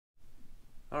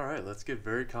Alright, let's get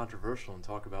very controversial and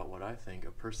talk about what I think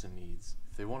a person needs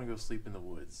if they want to go sleep in the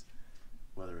woods,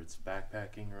 whether it's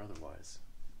backpacking or otherwise.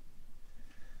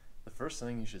 The first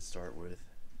thing you should start with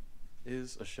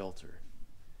is a shelter.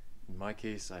 In my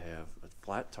case, I have a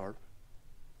flat tarp,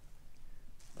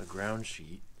 a ground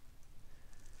sheet,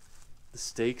 the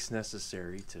stakes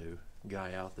necessary to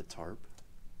guy out the tarp,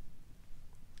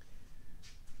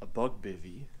 a bug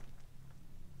bivvy,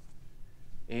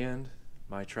 and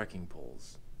my trekking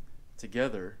poles.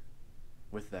 Together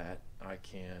with that, I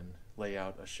can lay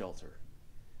out a shelter.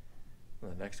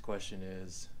 And the next question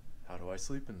is, how do I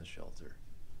sleep in the shelter?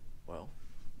 Well,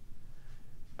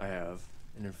 I have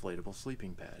an inflatable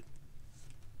sleeping pad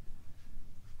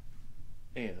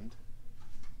and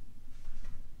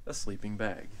a sleeping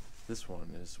bag. This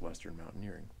one is Western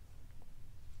Mountaineering.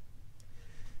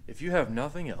 If you have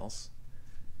nothing else,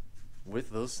 with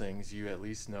those things, you at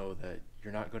least know that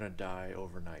you're not going to die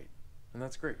overnight, and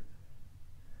that's great.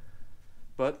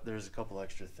 But there's a couple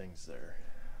extra things there.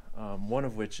 One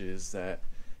of which is that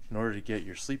in order to get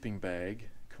your sleeping bag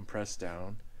compressed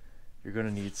down, you're going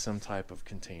to need some type of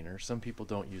container. Some people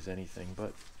don't use anything,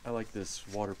 but I like this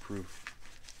waterproof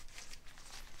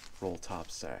roll top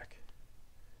sack.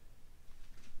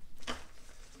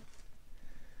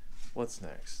 What's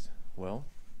next? Well,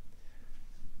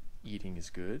 eating is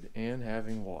good and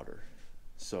having water.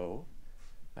 So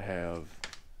I have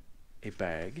a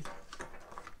bag,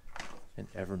 an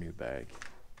Evernew bag,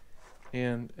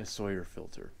 and a Sawyer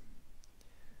filter.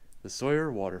 The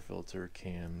Sawyer water filter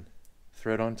can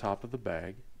thread on top of the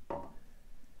bag.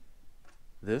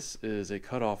 This is a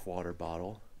cut-off water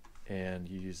bottle, and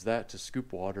you use that to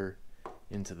scoop water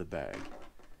into the bag.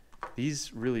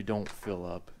 These really don't fill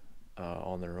up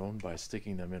on their own by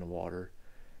sticking them in water,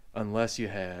 unless you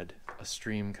had a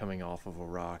stream coming off of a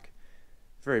rock.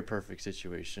 Very perfect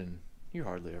situation you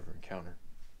hardly ever encounter.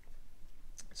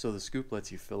 So the scoop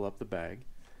lets you fill up the bag,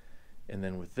 and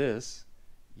then with this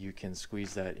you can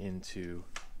squeeze that into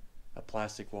a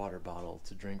plastic water bottle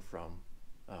to drink from.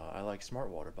 I like smart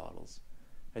water bottles.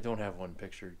 I don't have one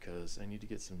pictured because I need to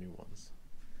get some new ones.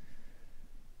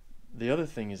 The other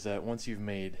thing is that once you've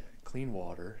made clean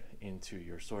water into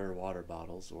your Sawyer water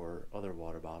bottles or other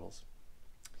water bottles,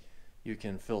 you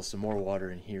can fill some more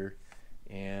water in here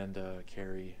and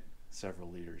carry several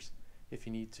liters if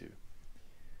you need to.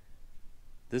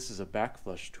 This is a back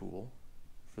flush tool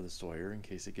for the Sawyer in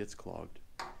case it gets clogged.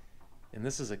 And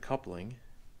this is a coupling.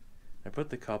 I put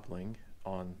the coupling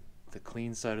on the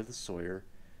clean side of the Sawyer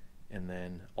and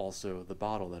then also the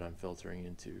bottle that I'm filtering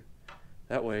into.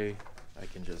 That way I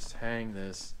can just hang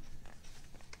this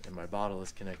and my bottle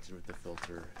is connected with the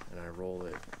filter and I roll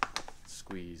it,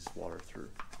 squeeze water through.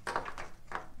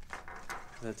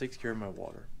 That takes care of my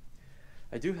water.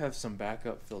 I do have some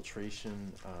backup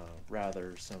filtration,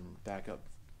 some backup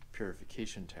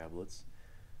purification tablets,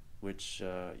 which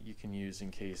you can use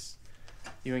in case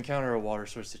you encounter a water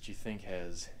source that you think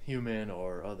has human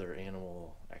or other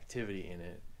animal activity in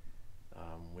it,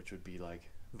 which would be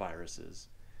like viruses.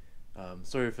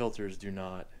 Sawyer filters do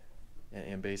not,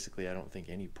 and basically I don't think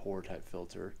any pour type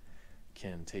filter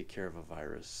can take care of a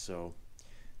virus. So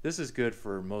this is good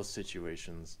for most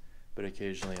situations, but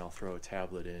occasionally I'll throw a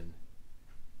tablet in.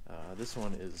 This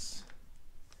one is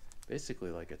basically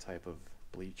like a type of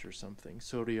bleach or something.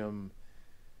 Sodium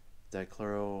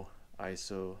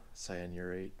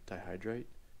dichloroisocyanurate dihydrate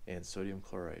and sodium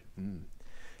chloride.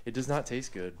 It does not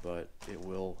taste good, but it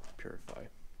will purify.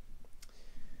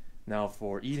 Now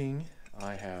for eating,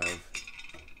 I have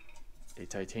a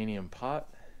titanium pot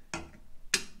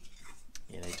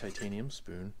and a titanium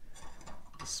spoon,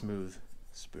 a smooth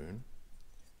spoon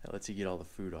that lets you get all the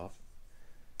food off,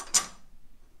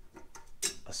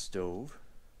 a stove,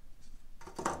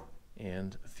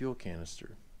 and a fuel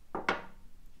canister.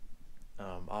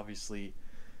 Obviously,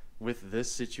 with this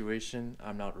situation,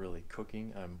 I'm not really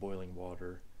cooking. I'm boiling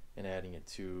water and adding it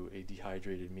to a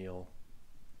dehydrated meal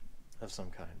of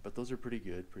some kind. But those are pretty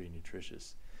good, pretty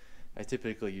nutritious. I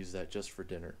typically use that just for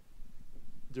dinner.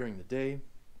 During the day,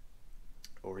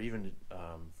 or even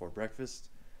for breakfast,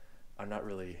 I'm not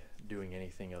really doing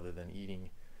anything other than eating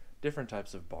different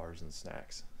types of bars and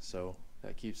snacks. So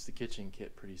that keeps the kitchen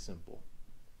kit pretty simple.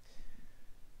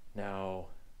 Now,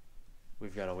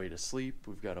 we've got a way to sleep,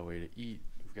 we've got a way to eat,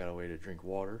 we've got a way to drink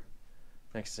water.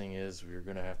 Next thing is we're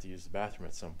going to have to use the bathroom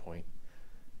at some point.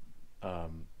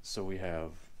 So we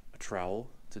have a trowel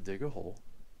to dig a hole,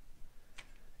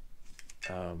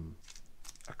 a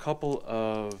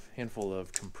handful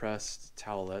of compressed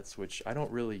towelettes, which I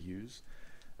don't really use,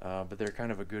 but they're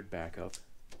kind of a good backup,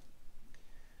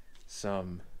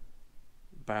 some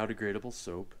biodegradable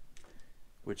soap,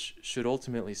 which should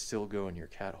ultimately still go in your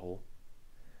cat hole,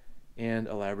 and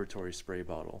a laboratory spray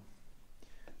bottle.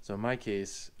 So in my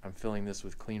case, I'm filling this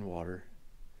with clean water,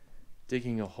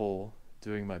 digging a hole,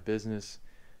 doing my business,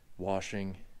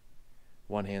 washing.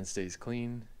 One hand stays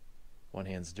clean, one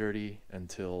hand's dirty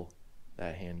until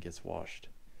that hand gets washed.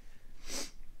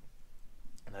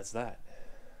 And that's that.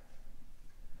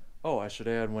 Oh, I should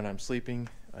add, when I'm sleeping,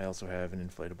 I also have an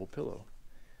inflatable pillow,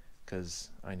 because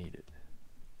I need it.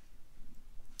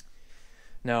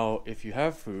 Now, if you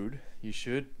have food, you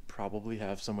should probably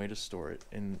have some way to store it.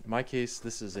 In my case,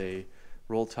 this is a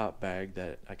roll top bag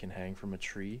that I can hang from a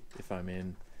tree if I'm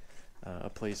in a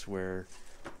place where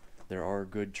there are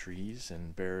good trees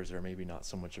and bears are maybe not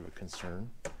so much of a concern.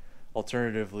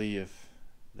 Alternatively, if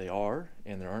they are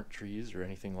and there aren't trees or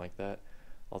anything like that,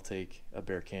 I'll take a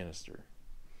bear canister.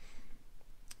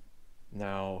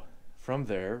 Now, from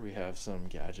there, we have some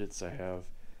gadgets. I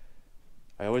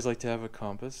always like to have a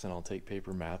compass, and I'll take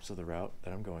paper maps of the route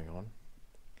that I'm going on.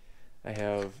 I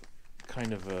have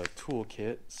kind of a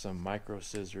toolkit, some micro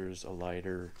scissors, a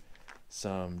lighter,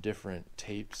 some different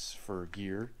tapes for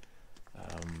gear.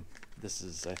 This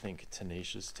is, I think,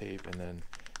 tenacious tape, and then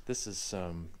this is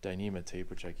some Dyneema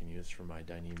tape, which I can use for my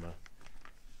Dyneema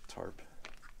tarp.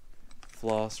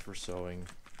 Floss for sewing.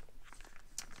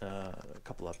 A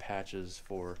couple of patches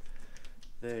for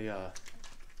the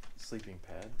sleeping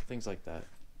pad, things like that.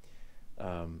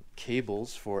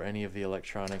 Cables for any of the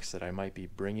electronics that I might be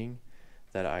bringing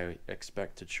that I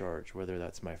expect to charge, whether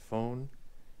that's my phone,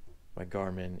 my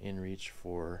Garmin InReach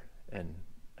for an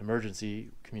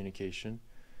emergency communication,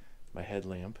 my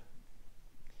headlamp,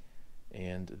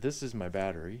 and this is my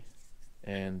battery.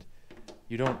 And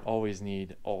you don't always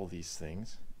need all these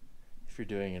things. If you're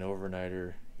doing an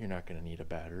overnighter, you're not going to need a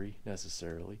battery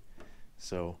necessarily.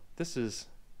 So this is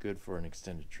good for an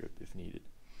extended trip if needed.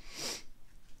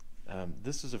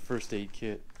 This is a first aid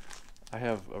kit. I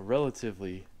have a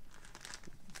relatively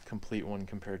complete one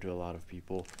compared to a lot of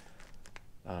people.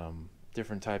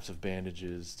 Different types of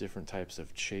bandages, different types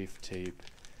of chafe tape,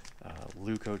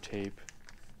 Leuco tape,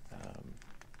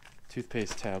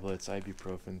 toothpaste tablets,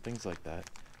 ibuprofen, things like that.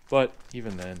 But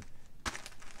even then,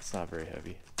 it's not very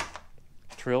heavy.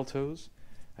 Trail toes,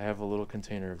 I have a little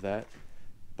container of that,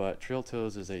 but trail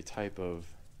toes is a type of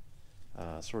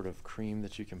sort of cream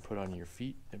that you can put on your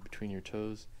feet and between your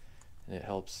toes, and it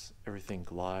helps everything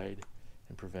glide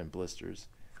and prevent blisters.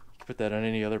 You can put that on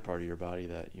any other part of your body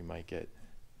that you might get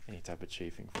any type of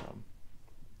chafing from.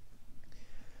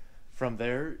 From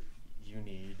there, you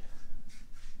need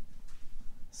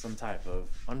some type of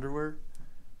underwear,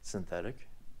 synthetic.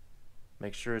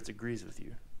 Make sure it agrees with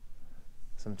you.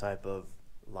 Some type of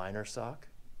liner sock,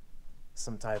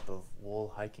 some type of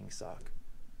wool hiking sock.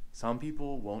 Some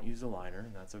people won't use a liner,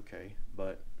 and that's okay,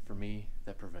 but for me,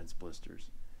 that prevents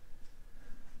blisters.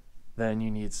 Then you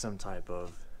need some type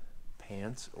of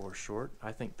pants or short.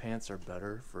 I think pants are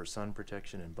better for sun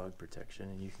protection and bug protection,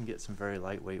 and you can get some very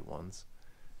lightweight ones,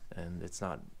 and it's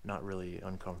not really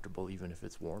uncomfortable even if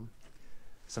it's warm.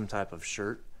 Some type of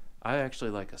shirt. I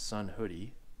actually like a sun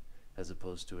hoodie as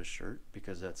opposed to a shirt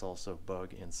because that's also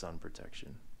bug and sun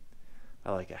protection.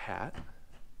 I like a hat.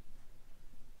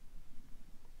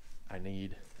 I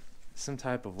need some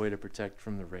type of way to protect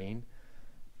from the rain.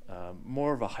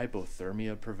 More of a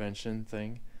hypothermia prevention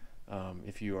thing.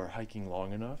 If you are hiking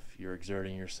long enough, you're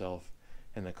exerting yourself,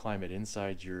 and the climate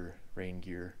inside your rain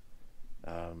gear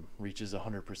reaches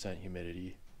 100%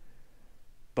 humidity.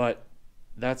 But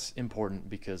that's important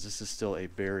because this is still a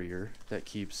barrier that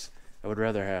keeps, I would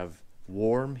rather have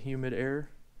warm, humid air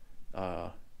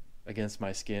against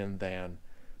my skin than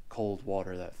cold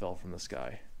water that fell from the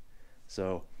sky.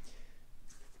 So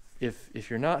if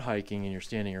you're not hiking and you're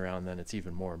standing around, then it's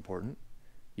even more important.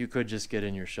 You could just get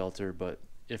in your shelter, but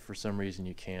if for some reason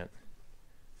you can't,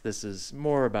 this is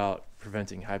more about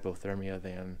preventing hypothermia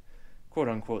than quote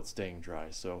unquote staying dry.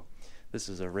 So this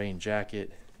is a rain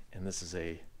jacket, and this is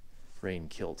a rain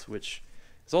kilt, which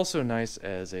is also nice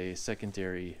as a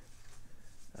secondary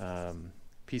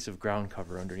piece of ground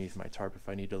cover underneath my tarp if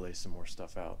I need to lay some more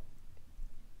stuff out.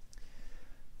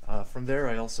 From there,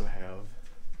 I also have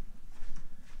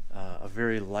a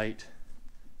very light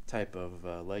type of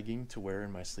legging to wear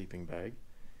in my sleeping bag,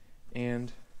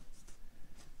 and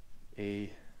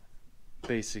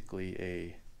basically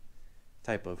a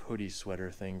type of hoodie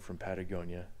sweater thing from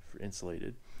Patagonia for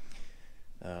insulated.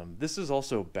 This is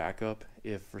also backup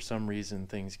if for some reason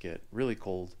things get really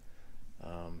cold,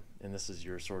 and this is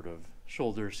your sort of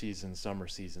shoulder season, summer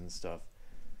season stuff.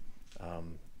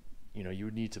 You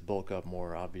would need to bulk up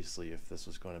more, obviously, if this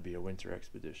was going to be a winter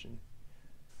expedition.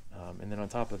 And then on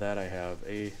top of that, I have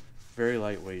a very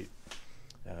lightweight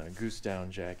goose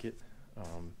down jacket.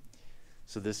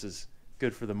 So this is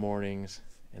good for the mornings,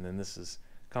 and then this is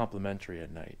complimentary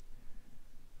at night.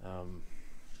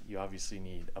 You obviously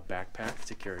need a backpack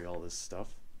to carry all this stuff,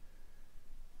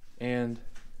 and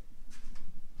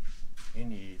you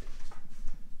need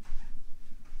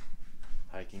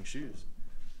hiking shoes.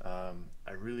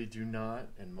 I really do not,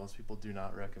 and most people do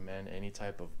not recommend any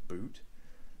type of boot.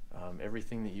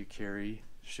 Everything that you carry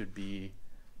should be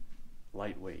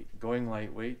lightweight. Going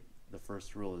lightweight, the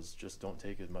first rule is just don't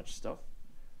take as much stuff.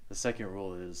 The second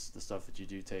rule is the stuff that you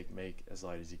do take, make as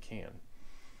light as you can.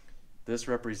 This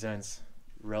represents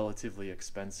relatively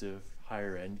expensive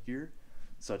higher end gear,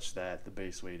 such that the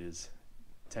base weight is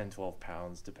 10-12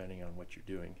 pounds depending on what you're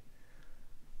doing,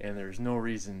 and there's no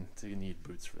reason to need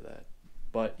boots for that.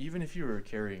 But even if you were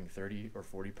carrying 30 or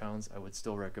 40 pounds, I would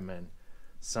still recommend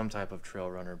some type of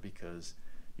trail runner, because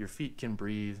your feet can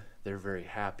breathe, they're very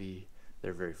happy,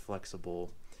 they're very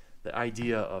flexible. The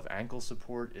idea of ankle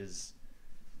support is,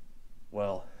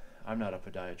 well, I'm not a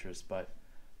podiatrist, but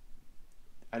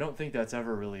I don't think that's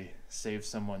ever really saved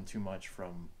someone too much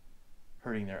from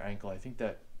hurting their ankle. I think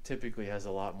that typically has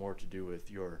a lot more to do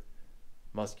with your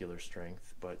muscular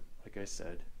strength, but like I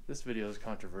said, this video is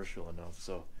controversial enough,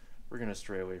 so we're going to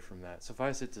stray away from that.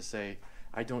 Suffice it to say,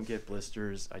 I don't get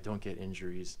blisters, I don't get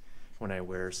injuries when I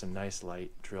wear some nice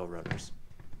light trail runners.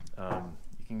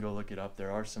 You can go look it up.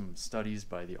 There are some studies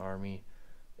by the Army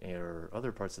or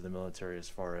other parts of the military as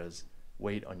far as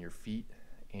weight on your feet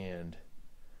and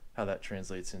how that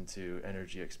translates into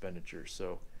energy expenditure.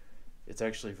 So it's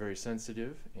actually very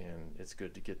sensitive, and it's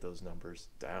good to get those numbers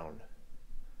down.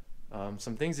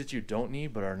 Some things that you don't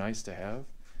need but are nice to have: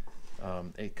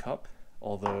 a cup,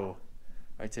 although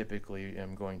I typically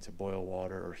am going to boil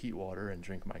water or heat water and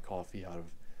drink my coffee out of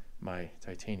my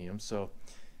titanium, so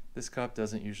this cup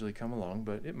doesn't usually come along,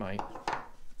 but it might.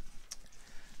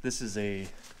 This is a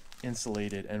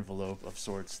insulated envelope of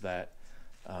sorts that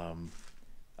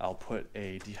I'll put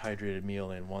a dehydrated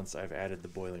meal in once I've added the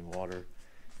boiling water,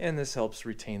 and this helps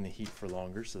retain the heat for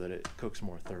longer so that it cooks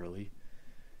more thoroughly.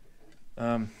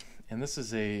 And this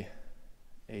is a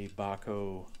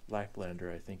Baco lac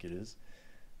blender, I think it is.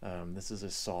 This is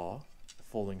a saw, a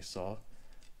folding saw,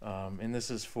 and this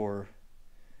is for,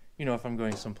 you know, if I'm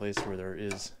going someplace where there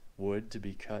is wood to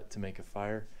be cut to make a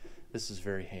fire, this is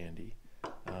very handy.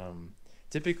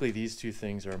 Typically these two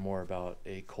things are more about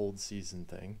a cold season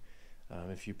thing.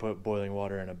 If you put boiling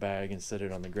water in a bag and set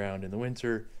it on the ground in the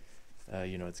winter,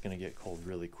 you know, it's going to get cold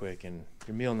really quick, and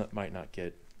your meal might not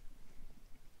get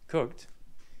cooked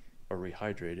or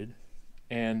rehydrated,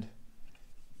 and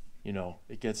you know,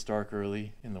 it gets dark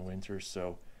early in the winter,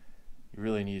 so you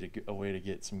really need a way to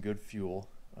get some good fuel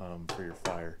for your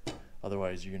fire.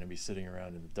 Otherwise you're going to be sitting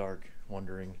around in the dark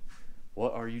wondering,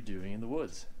 what are you doing in the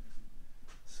woods?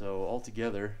 So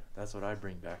altogether, that's what I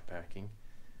bring backpacking.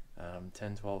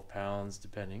 10-12 pounds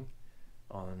depending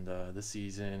on the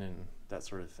season and that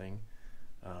sort of thing.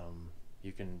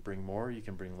 You can bring more, you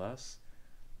can bring less,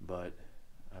 but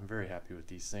I'm very happy with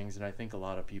these things, and I think a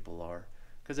lot of people are,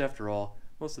 because after all,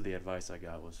 most of the advice I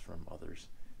got was from others,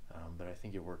 but I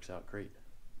think it works out great.